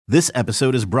This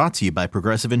episode is brought to you by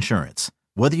Progressive Insurance.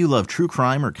 Whether you love true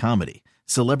crime or comedy,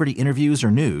 celebrity interviews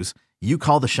or news, you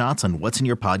call the shots on what's in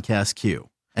your podcast queue.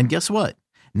 And guess what?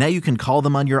 Now you can call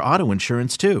them on your auto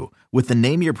insurance too with the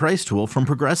Name Your Price tool from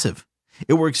Progressive.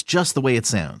 It works just the way it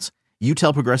sounds. You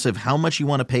tell Progressive how much you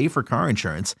want to pay for car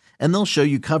insurance, and they'll show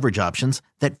you coverage options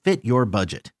that fit your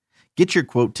budget. Get your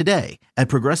quote today at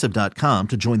Progressive.com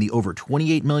to join the over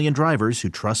 28 million drivers who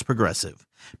trust Progressive.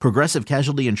 Progressive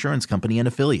Casualty Insurance Company and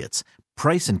Affiliates.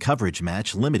 Price and coverage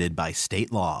match limited by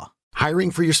state law. Hiring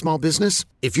for your small business?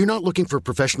 If you're not looking for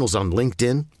professionals on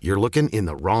LinkedIn, you're looking in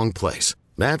the wrong place.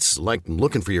 That's like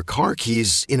looking for your car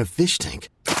keys in a fish tank.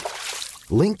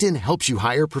 LinkedIn helps you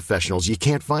hire professionals you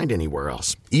can't find anywhere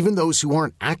else, even those who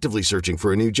aren't actively searching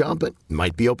for a new job but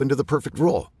might be open to the perfect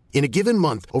role. In a given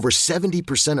month, over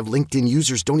 70% of LinkedIn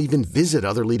users don't even visit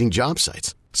other leading job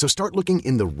sites. So start looking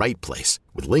in the right place.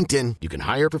 With LinkedIn, you can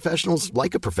hire professionals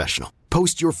like a professional.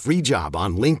 Post your free job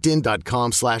on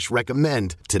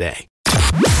linkedin.com/recommend today.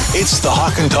 It's the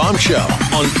Hawk and Tom Show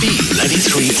on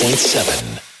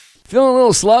B93.7. Feeling a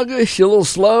little sluggish, a little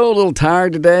slow, a little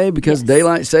tired today because of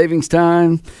daylight savings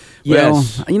time.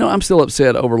 Yes. Well, you know, I'm still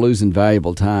upset over losing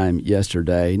valuable time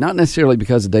yesterday. Not necessarily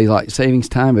because of daylight savings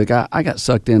time, but I got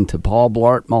sucked into Paul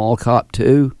Blart Mall Cop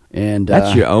 2. And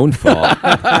that's your own fault.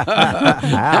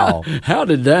 How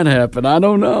did that happen? I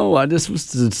don't know. I just was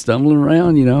stumbling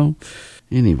around, you know.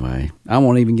 Anyway, I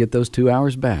won't even get those 2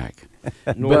 hours back.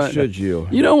 Nor should you.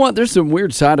 You know what? There's some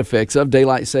weird side effects of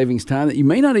daylight savings time that you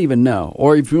may not even know.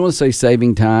 Or if you want to say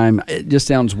saving time, it just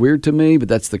sounds weird to me, but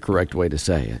that's the correct way to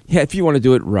say it. Yeah, if you want to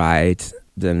do it right,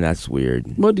 then that's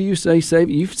weird. What do you say?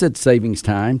 You've said savings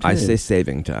time, too. I say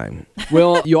saving time.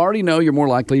 Well, you already know you're more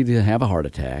likely to have a heart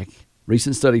attack.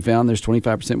 Recent study found there's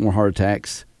 25% more heart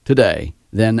attacks today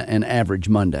than an average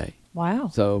Monday. Wow.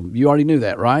 So you already knew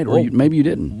that, right? Or maybe you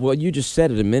didn't. Well, you just said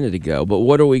it a minute ago, but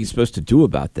what are we supposed to do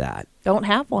about that? Don't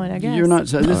have one, I guess. You're not.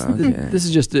 So this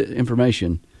is just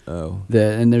information. Oh.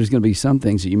 And there's going to be some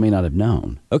things that you may not have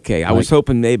known. Okay, I was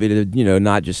hoping maybe to,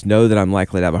 not just know that I'm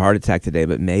likely to have a heart attack today,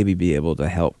 but maybe be able to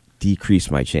help decrease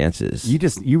my chances.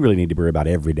 You really need to worry about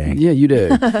every day. Yeah, you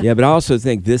do. Yeah, but I also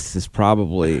think this is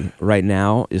probably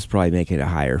making it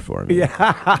higher for me.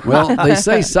 Yeah. Well, they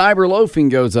say cyber loafing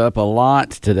goes up a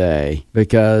lot today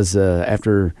because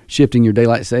after shifting your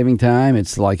daylight saving time,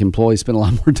 it's like employees spend a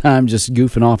lot more time just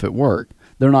goofing off at work.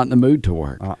 They're not in the mood to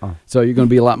work. So you're going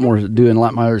to be doing a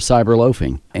lot more cyber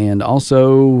loafing. And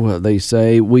also, they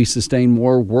say we sustain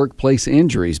more workplace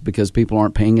injuries because people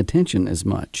aren't paying attention as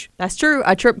much. That's true.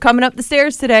 I tripped coming up the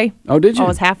stairs today. Oh, did you? I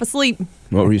was half asleep.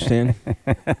 What were you saying?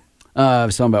 I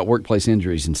was talking about workplace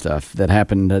injuries and stuff that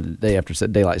happened the day after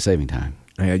daylight saving time.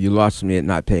 Yeah, you lost me at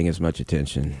not paying as much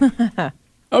attention.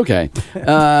 Okay.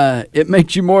 It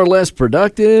makes you more or less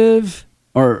productive.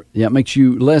 It makes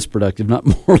you less productive, not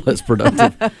more or less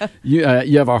productive. You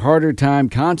have a harder time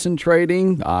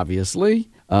concentrating, obviously.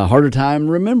 A harder time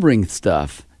remembering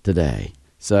stuff today.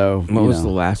 So what was the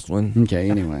last one? Okay,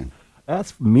 anyway.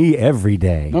 That's me every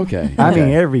day. Okay. I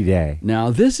mean, every day. Now,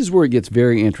 this is where it gets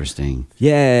very interesting.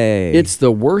 Yay. It's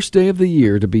the worst day of the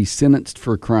year to be sentenced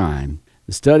for crime.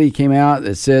 The study came out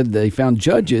that said they found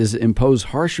judges impose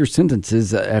harsher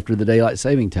sentences after the daylight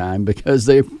saving time because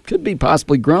they could be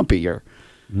possibly grumpy or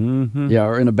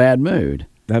in a bad mood.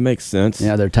 That makes sense.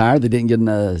 Yeah, they're tired. They didn't get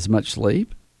as much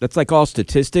sleep. That's like all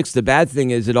statistics. The bad thing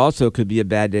is it also could be a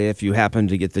bad day if you happen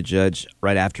to get the judge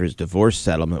right after his divorce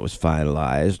settlement was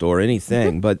finalized or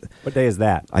anything. But what day is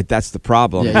that? That's the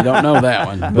problem. Yeah, you don't know that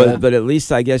one. But at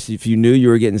least I guess if you knew you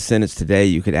were getting sentenced today,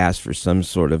 you could ask for some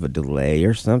sort of a delay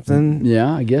or something.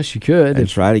 Yeah, I guess you could. And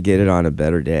try to get it on a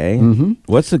better day. Mm-hmm.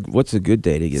 What's a good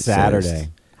day to get Saturday.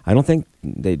 sentenced? I don't think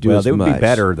they do as much. Well, it would be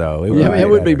better, though. It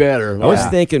would be better. I was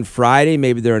thinking Friday,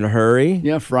 maybe they're in a hurry.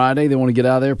 Yeah, Friday, they want to get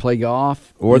out of there, play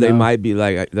golf. Or they might be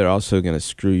like, they're also going to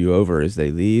screw you over as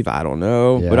they leave. I don't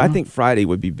know. Yeah. But I think Friday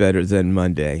would be better than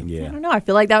Monday. Yeah. I don't know. I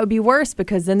feel like that would be worse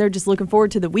because then they're just looking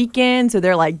forward to the weekend. So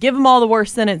they're like, give them all the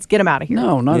worst sentence. Get them out of here.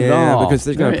 No, not at Yeah, all. because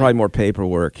there's going to be probably more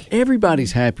paperwork.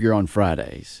 Everybody's happier on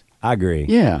Fridays. I agree.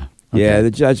 Yeah. Okay. Yeah,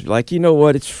 the judge be like, you know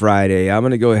what? It's Friday. I'm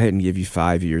going to go ahead and give you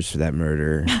 5 years for that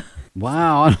murder.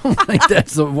 Wow, I don't think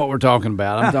that's what we're talking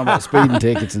about. I'm talking about speeding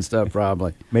tickets and stuff,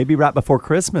 probably. Maybe right before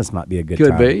Christmas might be a good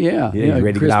time. Could be, yeah. You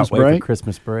ready to get out break? for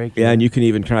Christmas break? Yeah, and you can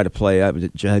even try to play up,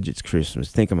 Judge, it's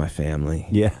Christmas. Think of my family.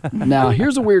 Yeah. Now,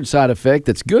 here's a weird side effect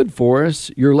that's good for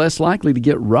us. You're less likely to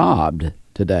get robbed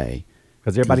today.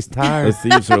 Because everybody's tired. The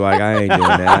thieves are like, I ain't doing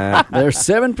that. There's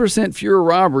 7% fewer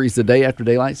robberies the day after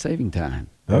daylight saving time.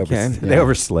 Okay. They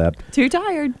overslept. Too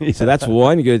tired. So that's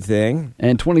one good thing.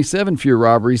 And 27 fewer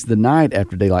robberies the night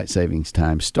after daylight savings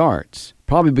time starts.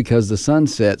 Probably because the sun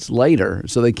sets later,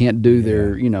 so they can't do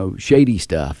their, shady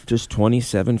stuff. Just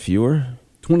 27 fewer?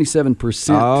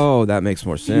 27%. Oh, that makes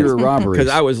more sense. Fewer robberies. Because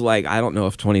I was like, I don't know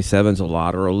if 27's a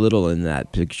lot or a little in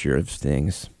that picture of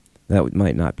things. That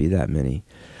might not be that many.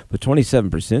 But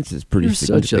 27% is pretty You're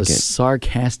significant. such a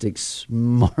sarcastic,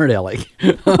 smart aleck.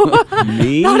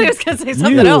 Me? thought he was going to say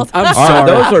something else. I'm All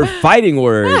sorry. right, those are fighting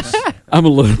words. I'm a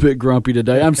little bit grumpy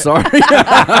today. I'm sorry.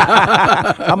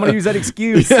 I'm going to use that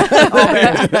excuse.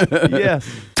 Okay. Yes.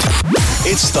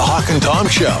 It's the Hawk and Tom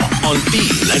Show on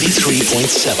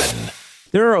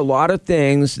B93.7. There are a lot of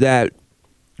things that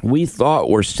we thought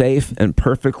were safe and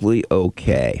perfectly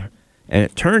okay. And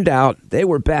it turned out they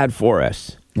were bad for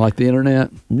us. Like the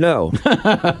internet? No.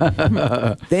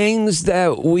 Things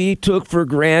that we took for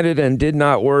granted and did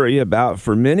not worry about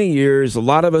for many years. A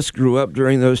lot of us grew up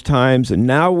during those times, and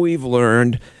now we've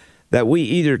learned that we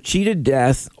either cheated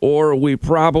death or we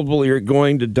probably are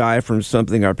going to die from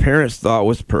something our parents thought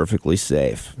was perfectly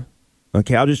safe.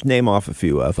 Okay, I'll just name off a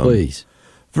few of them. Please.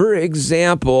 For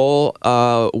example,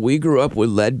 we grew up with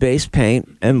lead-based paint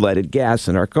and leaded gas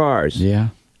in our cars. Yeah.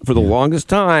 For the longest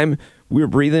time, we were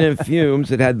breathing in fumes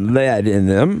that had lead in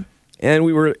them, and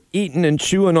we were eating and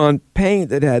chewing on paint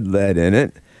that had lead in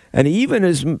it. And even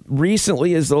as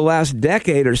recently as the last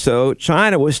decade or so,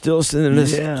 China was still sending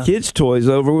us kids' toys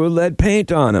over with lead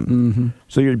paint on them. Mm-hmm.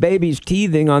 So your baby's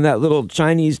teething on that little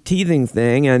Chinese teething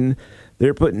thing, and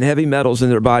they're putting heavy metals in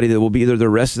their body that will be there the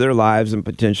rest of their lives and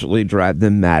potentially drive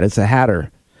them mad as a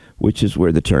hatter, which is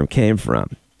where the term came from.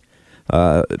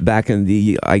 Back in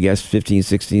the, 15,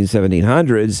 16,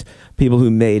 1700s, people who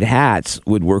made hats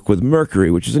would work with mercury,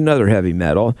 which is another heavy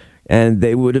metal, and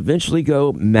they would eventually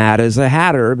go mad as a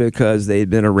hatter because they'd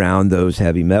been around those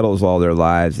heavy metals all their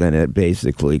lives, and it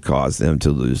basically caused them to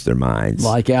lose their minds.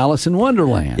 Like Alice in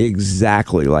Wonderland.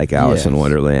 Exactly like Alice in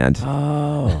Wonderland.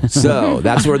 Oh. So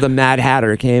that's where the Mad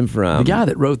Hatter came from. The guy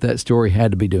that wrote that story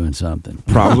had to be doing something.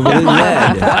 Probably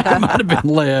lead. It might have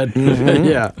been lead.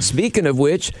 Yeah. Speaking of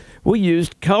which, we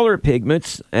used color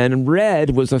pigments, and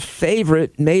red was a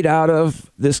favorite made out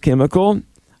of this chemical,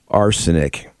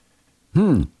 arsenic,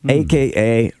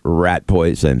 a.k.a. rat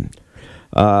poison.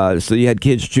 So you had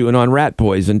kids chewing on rat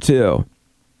poison, too.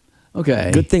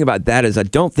 Okay. Good thing about that is I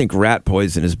don't think rat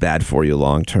poison is bad for you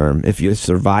long term. If you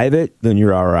survive it, then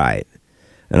you're all right.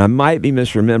 And I might be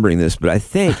misremembering this, but I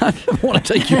think I want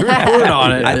to take your word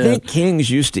on it. I think kings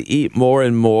used to eat more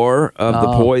and more of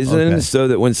the poison, so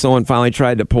that when someone finally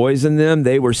tried to poison them,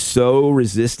 they were so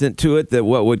resistant to it that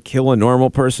what would kill a normal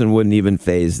person wouldn't even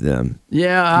faze them.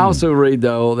 Yeah, I also read,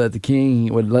 though, that the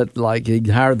king would he'd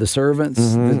hire the servants,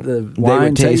 the They wine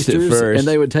would taste it tasters, first. and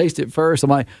they would taste it first. I'm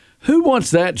like, who wants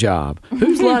that job?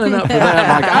 Who's lining up for that?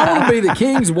 I'm like, I want to be the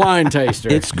king's wine taster.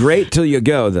 It's great till you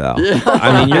go, though.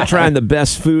 I mean, you're trying the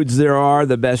best foods there are,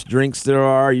 the best drinks there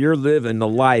are. You're living the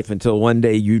life until one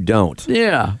day you don't.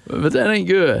 Yeah, but that ain't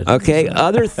good. Okay,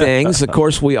 other things. Of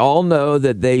course, we all know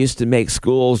that they used to make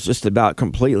schools just about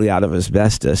completely out of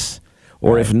asbestos.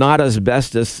 Or if not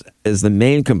asbestos as the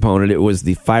main component, it was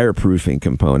the fireproofing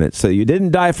component. So you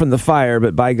didn't die from the fire,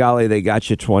 but by golly, they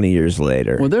got you 20 years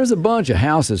later. Well, there's a bunch of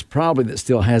houses probably that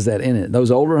still has that in it.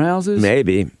 Those older houses?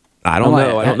 Maybe. I don't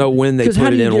know. I don't know when they put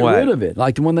how do it you in get what. rid of it?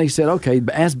 Like when they said, okay,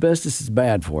 asbestos is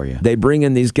bad for you. They bring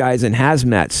in these guys in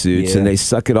hazmat suits and they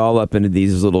suck it all up into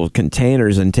these little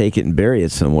containers and take it and bury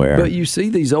it somewhere. But you see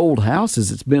these old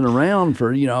houses, it's been around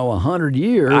for, 100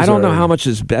 years. I don't know how much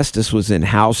asbestos was in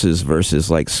houses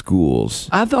versus like schools.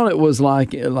 I thought it was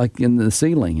like in the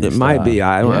ceiling. and It might stuff. be.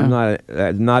 I'm Yeah.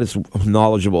 not as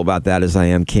knowledgeable about that as I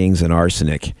am kings and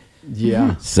arsenic.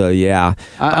 Yeah. So, yeah.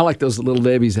 I like those Little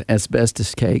Debbie's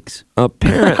asbestos cakes.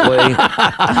 Apparently,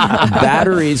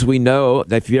 batteries, we know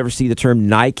that if you ever see the term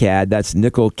NiCad, that's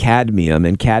nickel cadmium,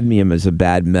 and cadmium is a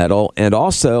bad metal, and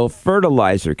also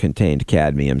fertilizer contained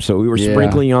cadmium. So we were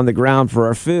sprinkling on the ground for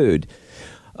our food.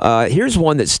 Here's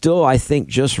one that still, I think,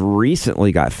 just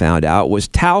recently got found out was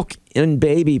talc in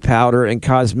baby powder and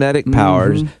cosmetic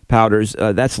powders.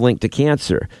 That's linked to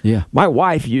cancer. Yeah. My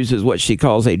wife uses what she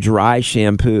calls a dry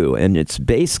shampoo, and it's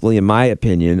basically, in my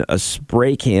opinion, a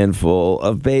spray can full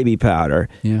of baby powder.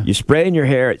 Yeah. You spray it in your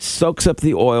hair, it soaks up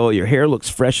the oil, your hair looks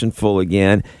fresh and full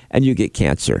again, and you get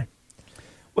cancer.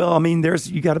 Well, I mean,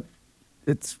 you got to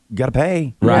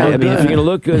pay. Right? Yeah, I mean, if you're going to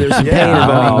look good, there's some pain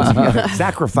involved. You gotta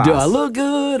sacrifice. Do I look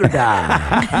good or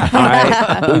die? All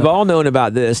right. We've all known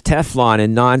about this. Teflon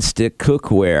in nonstick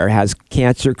cookware has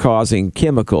cancer-causing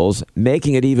chemicals.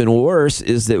 Making it even worse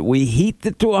is that we heat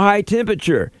it to a high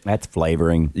temperature. That's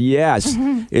flavoring. Yes.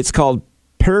 It's called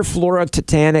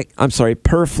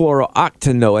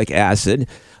perfluorooctanoic acid.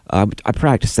 I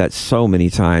practiced that so many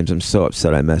times. I'm so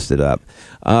upset I messed it up.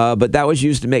 But that was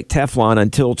used to make Teflon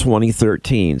until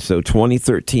 2013. So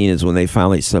 2013 is when they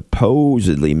finally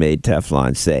supposedly made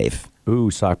Teflon safe.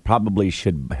 Ooh, so I probably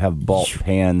should have bought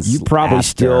pans. You probably after,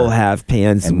 still have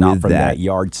pans and with not from that.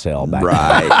 yard sale back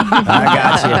Right. I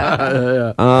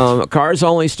got you. Cars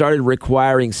only started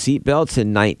requiring seatbelts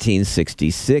in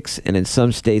 1966, and in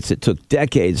some states it took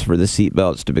decades for the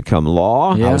seatbelts to become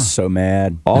law. Yeah. I was so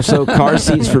mad. Also, car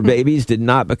seats for babies did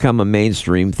not become a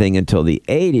mainstream thing until the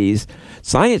 80s.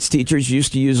 Science teachers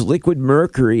used to use liquid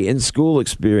mercury in school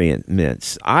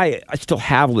experiments. I still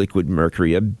have liquid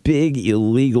mercury, a big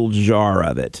illegal jar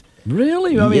of it.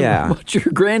 Really? I mean, Yeah. what's your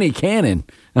Granny Cannon?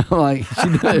 I'm like,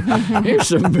 here's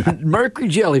some mercury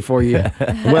jelly for you,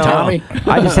 Well, Tommy.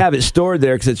 I just have it stored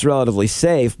there because it's relatively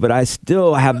safe, but I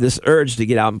still have this urge to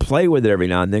get out and play with it every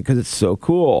now and then because it's so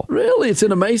cool. Really? It's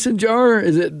in a mason jar?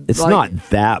 Is it? It's like, not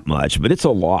that much, but it's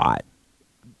a lot.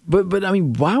 But I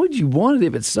mean, why would you want it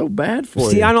if it's so bad for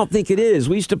you? See, I don't think it is.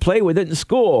 We used to play with it in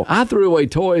school. I threw away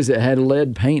toys that had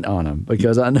lead paint on them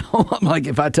because I know I'm like,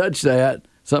 if I touch that,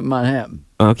 something might happen.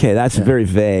 Okay, that's very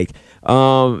vague.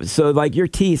 So, like, your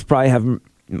teeth probably have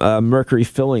mercury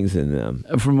fillings in them.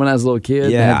 From when I was a little kid,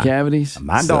 they Yeah. had cavities.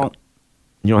 Mine don't.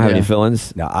 You don't have any Yeah.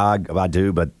 fillings? No, I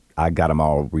do, but I got them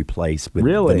all replaced with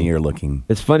Really? veneer looking.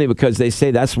 It's funny because they say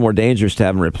that's more dangerous to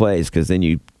have them replaced because then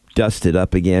you dust it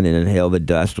up again and inhale the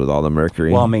dust with all the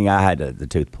mercury. Well, I mean, I had the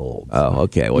tooth pulled. Oh,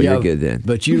 okay. Well, Yeah, you're good then.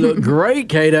 But you look great,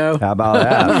 Cato. How about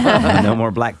that? No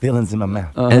more black fillings in my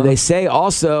mouth. And they say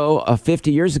also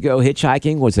 50 years ago,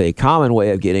 hitchhiking was a common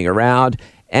way of getting around,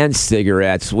 and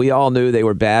cigarettes. We all knew they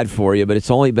were bad for you, but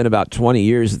it's only been about 20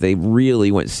 years that they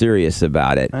really went serious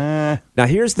about it. Now,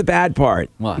 here's the bad part.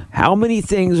 What? How many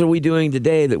things are we doing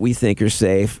today that we think are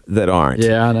safe that aren't?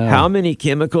 Yeah, I know. How many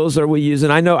chemicals are we using?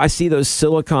 I know I see those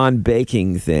silicone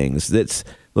baking things that's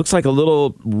looks like a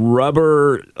little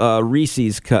rubber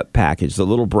Reese's cup package, the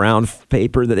little brown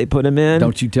paper that they put them in.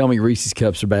 Don't you tell me Reese's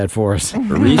cups are bad for us.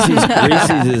 Reese's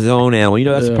is his own animal. You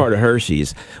know, that's part of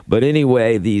Hershey's. But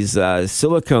anyway, these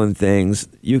silicone things,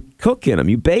 you cook in them,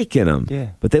 you bake in them.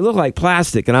 Yeah. But they look like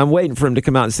plastic, and I'm waiting for him to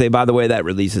come out and say, by the way, that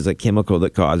releases a chemical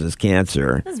that causes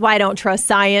cancer. This is why I don't trust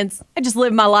science. I just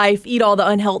live my life, eat all the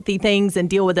unhealthy things, and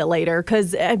deal with it later.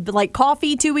 Because, like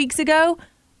coffee 2 weeks ago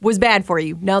was bad for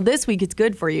you. Now this week it's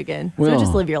good for you again. So Well,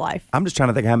 just live your life. I'm just trying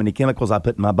to think how many chemicals I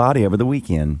put in my body over the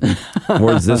weekend.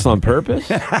 Or is this on purpose?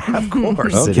 Of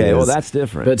course. Okay, well, that's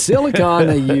different. But silicone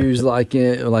they use like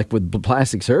with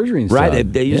plastic surgery and Right, stuff.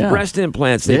 they use Yeah. breast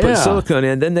implants. They put Yeah. silicone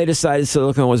in. Then they decided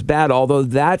silicone was bad, although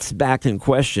that's back in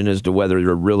question as to whether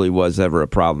there really was ever a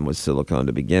problem with silicone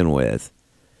to begin with.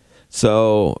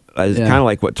 So it's Yeah. kind of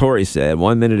like what Tori said.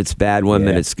 1 minute it's bad, 1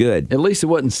 minute it's good. At least it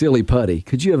wasn't silly putty.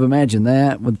 Could you have imagined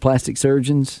that with plastic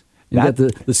surgeons? You got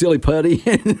the silly putty.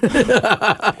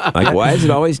 Like, why is it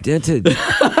always dented? Look,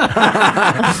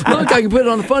 I can put it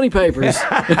on the funny papers.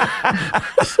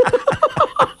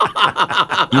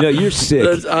 You know, you're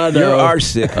sick. I know. You are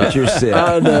sick, but you're sick.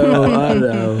 I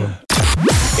know.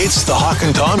 It's the Hawk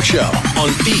and Tom Show on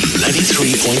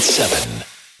B93.7.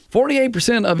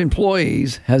 48% of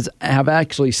employees have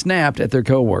actually snapped at their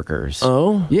coworkers.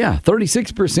 Oh? Yeah,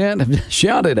 36% have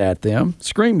shouted at them,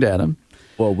 screamed at them.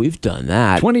 Well, we've done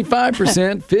that.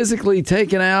 25% physically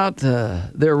taken out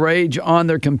their rage on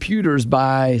their computers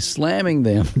by slamming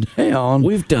them down.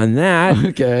 We've done that.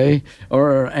 Okay.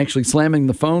 Or actually slamming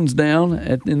the phones down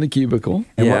in the cubicle.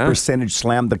 And Yeah. what percentage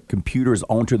slammed the computers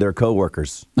onto their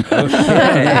coworkers?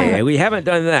 Hey, we haven't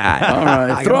done that. All right. I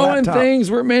got a Throwing laptop.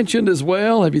 things were mentioned as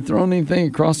well. Have you thrown anything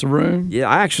across the room? Yeah,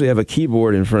 I actually have a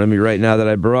keyboard in front of me right now that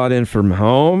I brought in from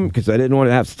home because I didn't want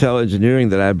to have to tell engineering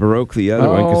that I broke the other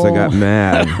one because I got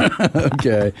mad.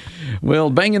 Okay. Well,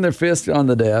 banging their fist on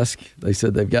the desk. They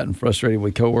said they've gotten frustrated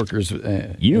with coworkers.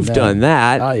 You've in done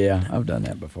that. Oh, yeah. I've done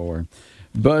that before.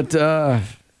 But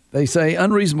they say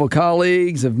unreasonable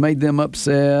colleagues have made them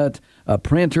upset. A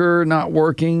printer not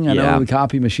working. I Yeah. know the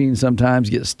copy machine sometimes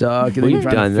gets stuck. And then We've you're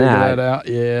trying done to figure that. that out.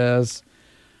 Yes.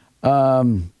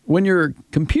 When your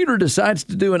computer decides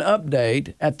to do an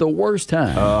update at the worst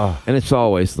time. And it's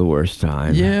always the worst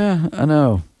time. Yeah, I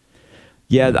know.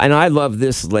 Yeah, and I love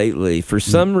this lately. For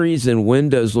some reason,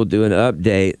 Windows will do an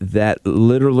update that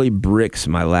literally bricks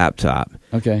my laptop.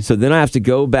 Okay. So then I have to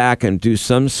go back and do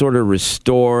some sort of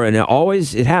restore, and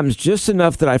it happens just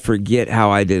enough that I forget how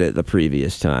I did it the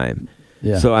previous time.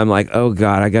 Yeah. So I'm like, oh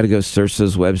God, I got to go search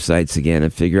those websites again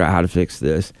and figure out how to fix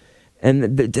this.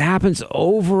 And it happens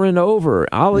over and over.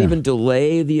 I'll even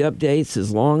delay the updates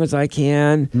as long as I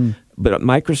can. but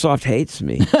Microsoft hates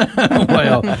me.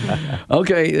 Well,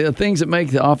 okay, things that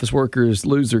make the office workers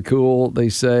lose their cool. They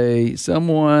say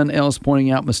someone else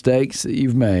pointing out mistakes that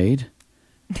you've made,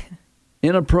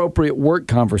 inappropriate work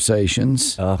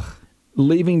conversations,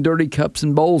 leaving dirty cups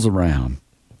and bowls around.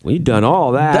 We've done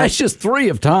all that. That's just 3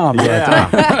 of Tom's. Yeah.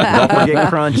 Don't forget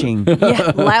crunching.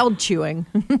 Yeah, loud chewing.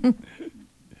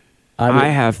 I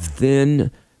have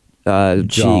thin Jaws,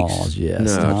 cheeks.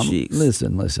 yes. No, Tom, cheeks.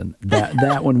 Listen.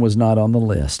 That one was not on the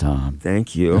list, Tom.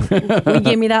 Thank you. Will you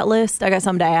give me that list? I got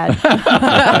something to add.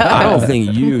 I don't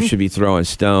think you should be throwing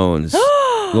stones.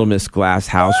 Little Miss Glass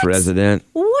house resident.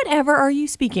 Whatever are you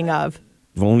speaking of?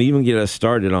 Won't even get us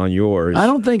started on yours. I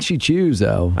don't think she chews,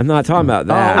 though. I'm not talking about Oh,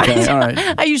 that. okay. All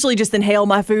right. I usually just inhale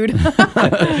my food.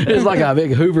 It's like a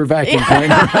big Hoover vacuum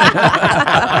cleaner.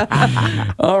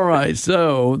 All right.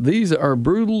 So these are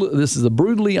brutal. This is a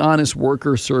brutally honest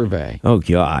worker survey. Oh,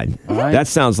 God. right. That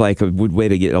sounds like a good way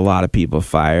to get a lot of people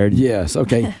fired. Yes.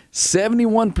 Okay.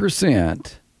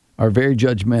 71% are very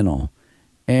judgmental,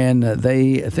 and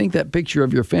they think that picture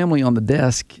of your family on the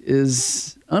desk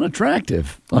is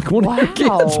unattractive. Like one of your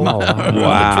kids. Wow.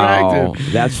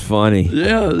 Unattractive. That's funny.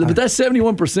 Yeah, but that's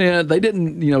 71%. They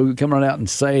didn't, come right out and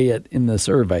say it in the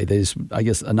survey. They just, I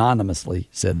guess, anonymously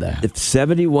said that. If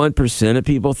 71% of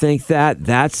people think that,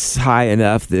 that's high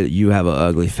enough that you have an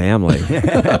ugly family. You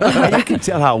can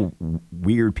tell how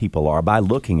weird people are by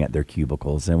looking at their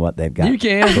cubicles and what they've got. You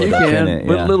can. It,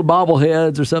 Put yeah. little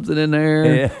bobbleheads or something in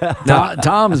there. Yeah.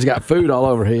 Tom's got food all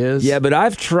over his. Yeah, but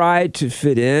I've tried to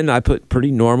fit in. I put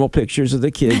pretty normal pictures of the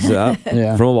kids up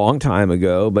Yeah. from a long time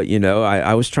ago. But,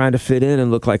 I was trying to fit in and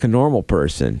look like a normal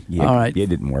person. Yeah, All right. It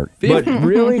didn't work. But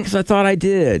really? Because I thought I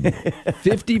did.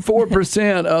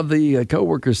 54% of the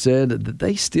coworkers said that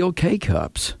they steal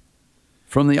K-cups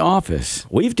from the office.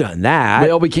 We've done that.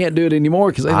 Well, we can't do it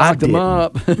anymore because they I locked them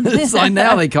up. It's like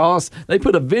now they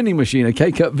put a vending machine, a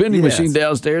K-cup vending Yes. machine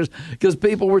downstairs because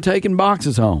people were taking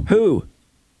boxes home. Who?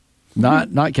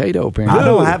 Not Cato, apparently. I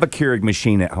don't have a Keurig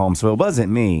machine at home, so it wasn't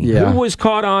me. Yeah. Who was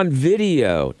caught on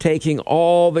video taking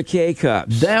all the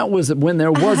K-cups? That was when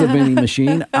there was a vending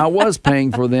machine. I was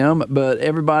paying for them, but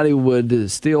everybody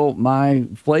would steal my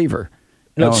flavor.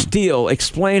 No, steel.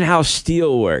 Explain how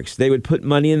steel works. They would put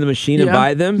money in the machine and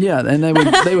buy them? Yeah, and they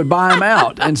would buy them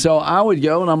out. And so I would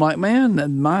go, and I'm like,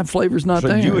 man, my flavor's not So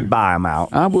there. you would buy them out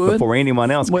I would. before anyone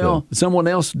else Well, someone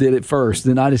else did it first,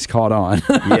 then I just caught on.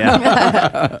 could.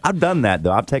 Yeah. I've done that,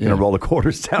 though. I've taken a roll of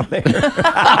quarters down there.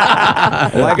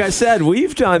 Like I said,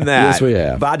 we've done that. Yes, we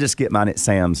have. But I just get mine at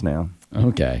Sam's now.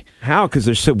 Okay. How? Because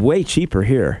they're so way cheaper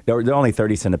here. They're only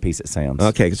 30 cents a piece at Sam's.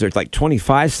 Okay, because they're like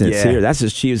 25 cents Yeah. here. That's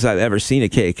as cheap as I've ever seen a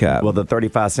K-cup. Well, the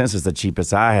 35 cents is the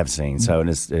cheapest I have seen, so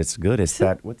it's good. It's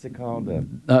that, what's it called? The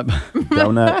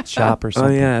donut shop or oh,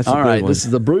 something? yeah. That's a All good right, one. this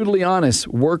is the brutally honest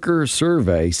worker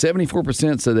survey.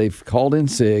 74% said they've called in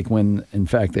sick when, in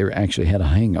fact, they actually had a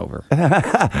hangover.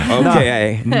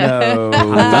 Okay. No. I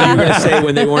thought you were going to say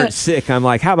when they weren't sick. I'm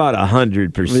like, how about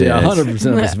 100%? Yeah, 100%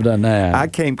 of us have done that. I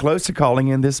came close to calling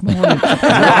in this morning.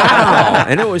 Wow.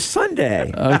 And it was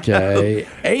Sunday. Okay.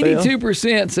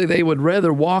 82% say they would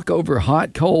rather walk over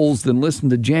hot coals than listen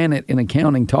to Janet in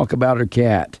accounting talk about her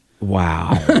cat.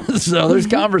 Wow. So there's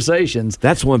conversations.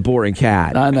 That's one boring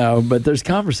cat. I know, but there's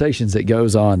conversations that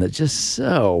goes on that's just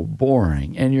so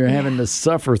boring, and you're having to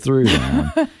suffer through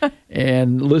them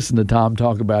and listen to Tom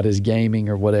talk about his gaming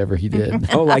or whatever he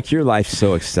did. Oh, like your life's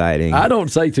so exciting. I don't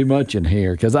say too much in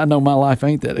here because I know my life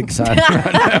ain't that exciting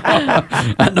right now.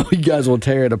 I know you guys will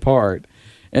tear it apart.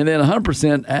 And then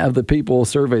 100% of the people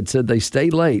surveyed said they stay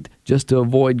late just to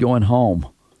avoid going home.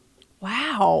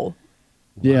 Wow.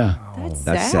 Yeah.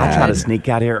 That's I try sad. to sneak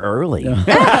out here early.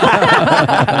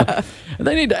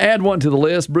 They need to add one to the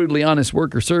list, Brutally Honest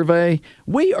Worker Survey.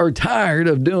 We are tired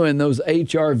of doing those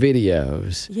HR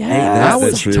videos. Yeah. I That's the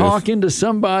was truth. talking to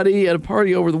somebody at a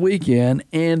party over the weekend,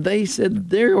 and they said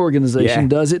their organization Yeah.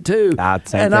 does it too. Same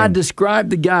I thing. described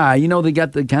the guy. They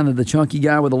got the kind of the chunky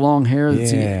guy with the long hair.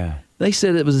 Yeah. They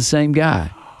said it was the same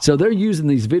guy. So they're using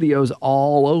these videos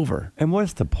all over. And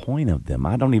what's the point of them?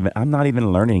 I'm not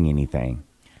even learning anything.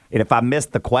 And if I miss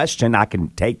the question, I can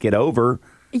take it over.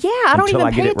 Yeah, I don't Until even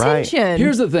I get pay it right. attention.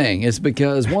 Here's the thing. It's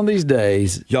because one of these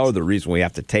days, Y'all are the reason we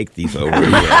have to take these over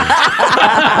again.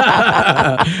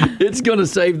 it's going to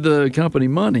save the company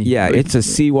money. Yeah, it's a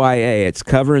CYA. It's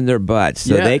covering their butts.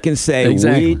 So Yeah, they can say,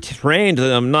 exactly. we trained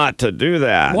them not to do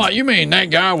that. What, you mean that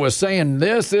guy was saying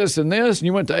this, and this, and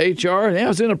you went to HR? And it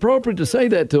was inappropriate to say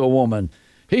that to a woman.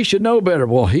 He should know better.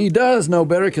 Well, he does know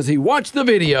better because he watched the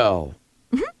video.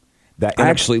 I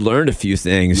actually learned a few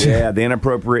things. Yeah, the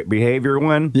inappropriate behavior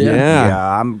one. Yeah.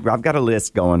 Yeah. I've got a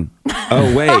list going.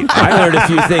 Oh, wait. I learned a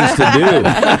few things to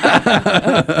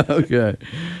do. Okay.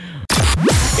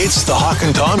 It's the Hawk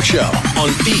and Tom Show on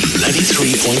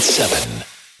B93.7.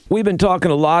 We've been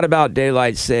talking a lot about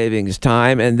daylight savings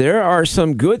time, and there are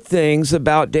some good things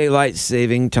about daylight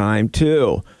saving time,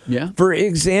 too. Yeah. For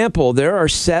example, there are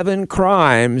 7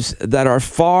 crimes that are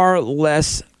far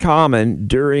less common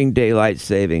during daylight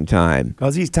saving time.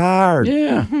 Because he's tired.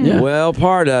 Yeah. Well,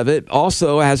 part of it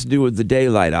also has to do with the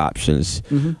daylight options.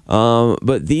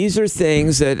 But these are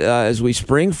things that as we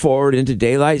spring forward into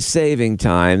daylight saving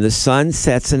time, the sun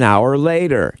sets an hour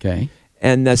later. Okay.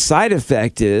 And the side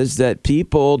effect is that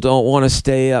people don't want to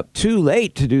stay up too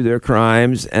late to do their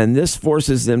crimes, and this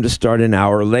forces them to start an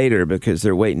hour later because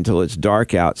they're waiting until it's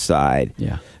dark outside.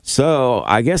 Yeah. So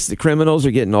I guess the criminals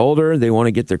are getting older. They want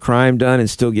to get their crime done and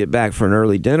still get back for an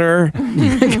early dinner.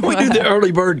 Can we do the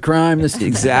early bird crime this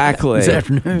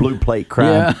afternoon? Blue plate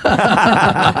crime.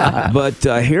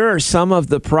 But here are some of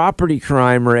the property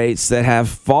crime rates that have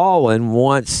fallen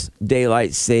once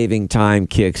daylight saving time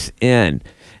kicks in.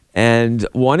 And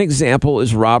one example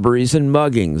is robberies and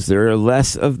muggings. There are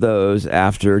less of those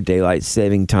after daylight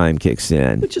saving time kicks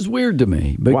in. Which is weird to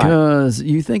me because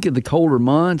you think of the colder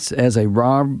months as a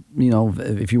rob,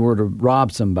 if you were to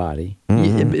rob somebody,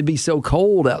 it'd be so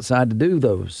cold outside to do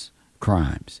those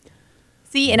crimes.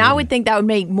 See, and I would think that would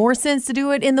make more sense to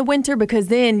do it in the winter because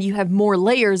then you have more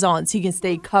layers on so you can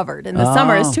stay covered. In the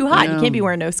summer, it's too hot. Yeah. You can't be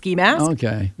wearing no ski mask.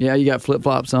 Okay. Yeah, you got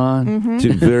flip-flops on.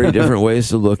 Two very different ways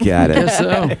to look at it. Guess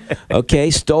so. Okay,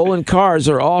 stolen cars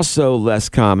are also less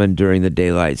common during the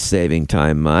daylight saving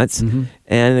time months.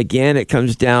 And again, it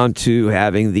comes down to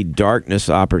having the darkness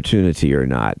opportunity or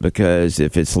not, because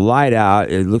if it's light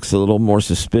out, it looks a little more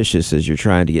suspicious as you're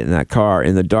trying to get in that car.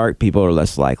 In the dark, people are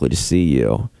less likely to see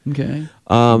you. Okay.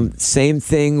 Same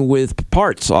thing with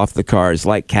parts off the cars,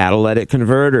 like catalytic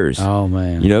converters. Oh,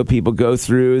 man. People go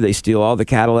through, they steal all the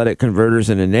catalytic converters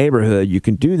in a neighborhood. You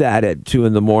can do that at 2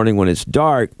 in the morning when it's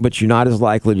dark, but you're not as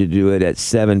likely to do it at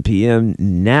 7 p.m.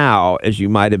 now as you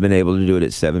might have been able to do it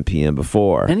at 7 p.m.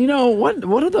 before. And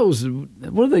what are those?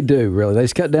 What do they do, really? They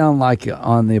just cut down,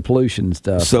 on the pollution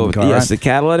stuff. So, in the car, yes, right? the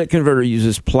catalytic converter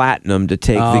uses platinum to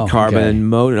take the carbon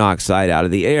monoxide out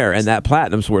of the air, and that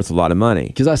platinum's worth a lot of money.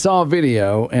 Because I saw a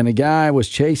video, and a guy was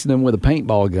chasing him with a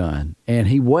paintball gun, and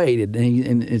he waited,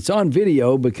 and it's on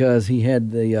video because he had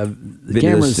the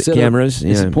cameras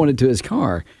pointed to his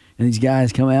car. And these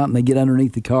guys come out and they get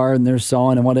underneath the car and they're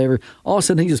sawing and whatever. All of a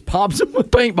sudden, he just pops them with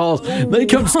paintballs. They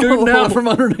come scooting out from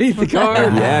underneath the car.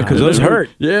 Yeah, because those hurt.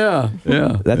 Yeah.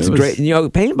 That's great.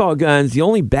 Paintball guns, the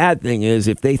only bad thing is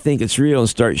if they think it's real and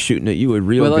start shooting at you with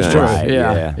real guns. That's right.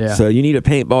 Yeah. So you need a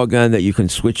paintball gun that you can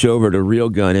switch over to real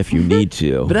gun if you need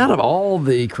to. But out of all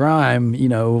the crime,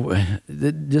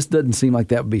 it just doesn't seem like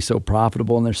that would be so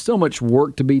profitable. And there's so much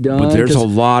work to be done. But there's a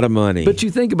lot of money. But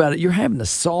you think about it, you're having to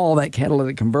saw that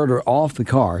catalytic converter off the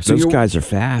car. So those guys are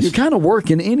fast. You're kind of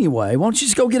working anyway. Why don't you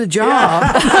just go get a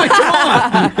job? Come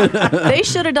on. They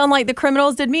should have done like the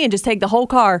criminals did me and just take the whole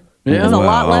car. Yeah. It was a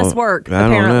lot less work,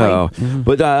 apparently. Don't know.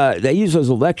 But they use those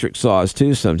electric saws,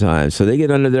 too, sometimes. So they get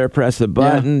under there, press a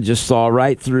button, just saw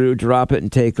right through, drop it,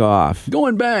 and take off.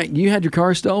 Going back, you had your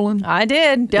car stolen? I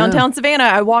did. Downtown Savannah.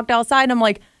 I walked outside and I'm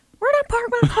like, where'd I park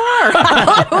my car? I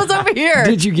thought it was over here.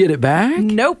 Did you get it back?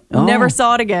 Nope. Oh. Never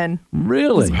saw it again.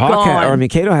 Really?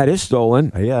 Cato had his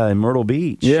stolen. Yeah, in Myrtle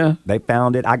Beach. Yeah. They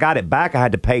found it. I got it back. I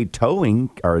had to pay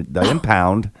towing or the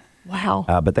impound. Wow.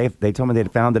 But they told me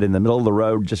they'd found it in the middle of the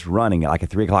road just running at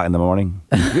 3 o'clock in the morning.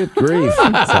 Good grief.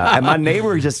 And my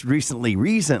neighbor just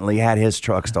recently had his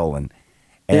truck stolen.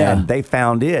 And they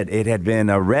found it. It had been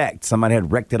wrecked. Somebody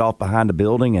had wrecked it off behind a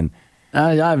building and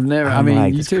I've never.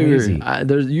 You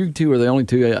two are the only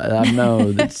two I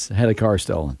know that's had a car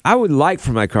stolen. I would like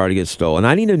for my car to get stolen.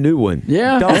 I need a new one.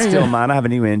 Yeah, don't steal mine. I have a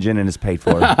new engine and it's paid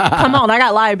for. Come on, I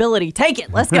got liability. Take it.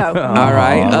 Let's go. All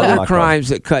right. Other crimes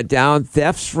that cut down: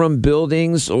 thefts from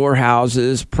buildings or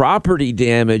houses. Property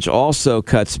damage also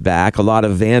cuts back. A lot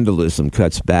of vandalism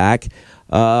cuts back.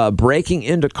 Breaking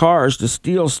into cars to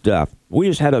steal stuff. We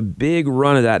just had a big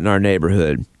run of that in our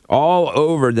neighborhood. All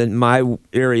over my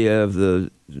area of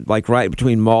right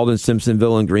between Malden,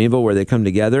 Simpsonville, and Greenville, where they come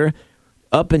together,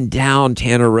 up and down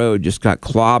Tanner Road just got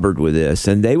clobbered with this.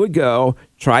 And they would go,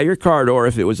 try your car door.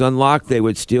 If it was unlocked, they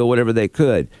would steal whatever they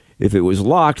could. If it was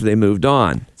locked, they moved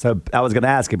on. So I was going to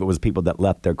ask if it was people that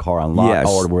left their car unlocked, Yes.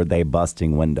 or were they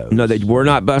busting windows? No, they were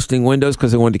not busting windows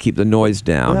because they wanted to keep the noise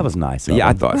down. Well, that was nice of Yeah,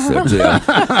 I them. thought so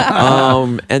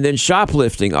too. And then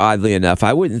shoplifting, oddly enough,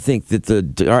 I wouldn't think that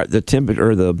the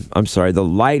temperature or the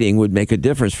lighting would make a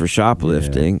difference for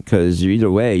shoplifting because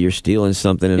either way, you're stealing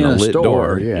something in a lit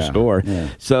store, store. Yeah.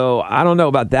 So I don't know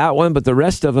about that one, but the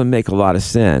rest of them make a lot of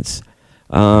sense.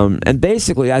 And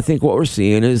basically, I think what we're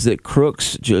seeing is that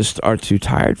crooks just are too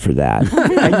tired for that.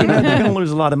 And they're going to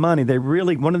lose a lot of money.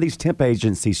 One of these temp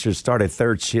agencies should start a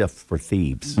third shift for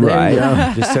thieves. Right.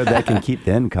 Just so they can keep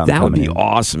the income That would coming be in.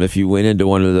 awesome if you went into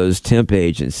one of those temp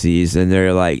agencies and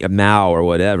they're like a Mao or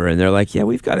whatever, and they're like, yeah,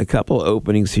 we've got a couple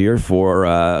openings here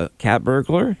for cat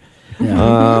burglar.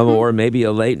 Or maybe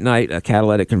a late night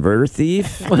catalytic converter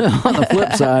thief. Well, on the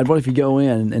flip side, what if you go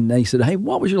in and they said, hey,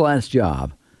 what was your last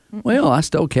job? Well, I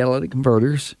stole catalytic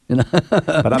converters.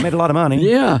 But I made a lot of money.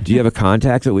 Yeah. Do you have a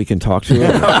contact that we can talk to?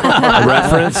 A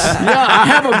reference? Yeah, I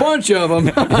have a bunch of them.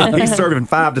 He's serving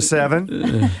 5 to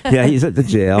 7. Yeah, he's at the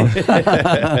jail.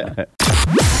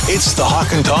 It's the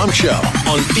Hawk and Tom Show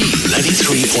on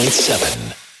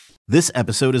B93.7. This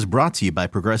episode is brought to you by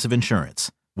Progressive Insurance.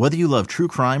 Whether you love true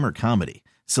crime or comedy,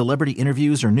 celebrity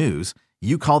interviews or news,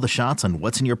 you call the shots on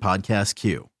what's in your podcast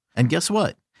queue. And guess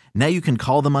what? Now you can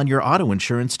call them on your auto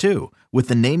insurance too with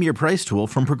the Name Your Price tool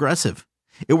from Progressive.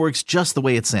 It works just the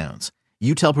way it sounds.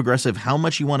 You tell Progressive how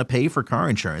much you want to pay for car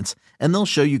insurance, and they'll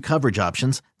show you coverage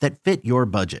options that fit your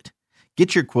budget.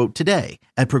 Get your quote today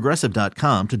at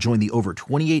Progressive.com to join the over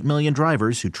 28 million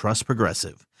drivers who trust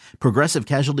Progressive. Progressive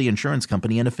Casualty Insurance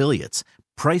Company and Affiliates.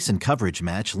 Price and coverage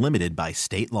match limited by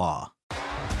state law.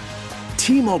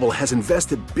 T-Mobile has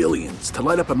invested billions to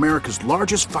light up America's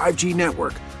largest 5G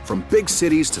network, from big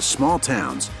cities to small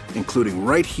towns, including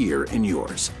right here in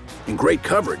yours. And great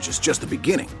coverage is just the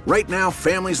beginning. Right now,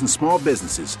 families and small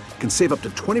businesses can save up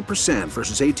to 20%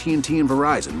 versus AT&T and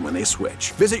Verizon when they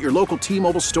switch. Visit your local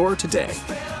T-Mobile store today.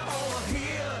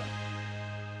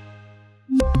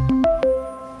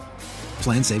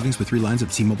 Plan savings with 3 lines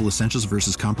of T-Mobile Essentials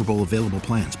versus comparable available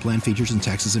plans. Plan features and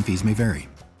taxes and fees may vary.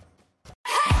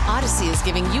 Odyssey is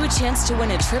giving you a chance to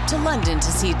win a trip to London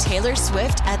to see Taylor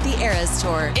Swift at the Eras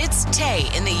Tour. It's Tay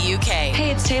in the UK. Hey,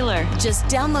 it's Taylor. Just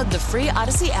download the free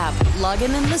Odyssey app, log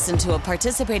in and listen to a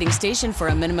participating station for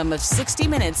a minimum of 60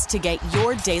 minutes to get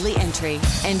your daily entry.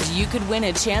 And you could win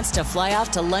a chance to fly off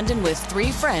to London with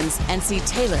 3 friends and see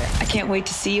Taylor. I can't wait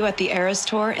to see you at the Eras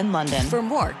Tour in London. For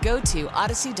more, go to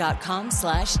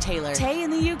odyssey.com/Taylor. Tay in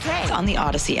the UK. It's on the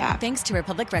Odyssey app. Thanks to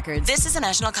Republic Records. This is a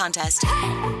national contest.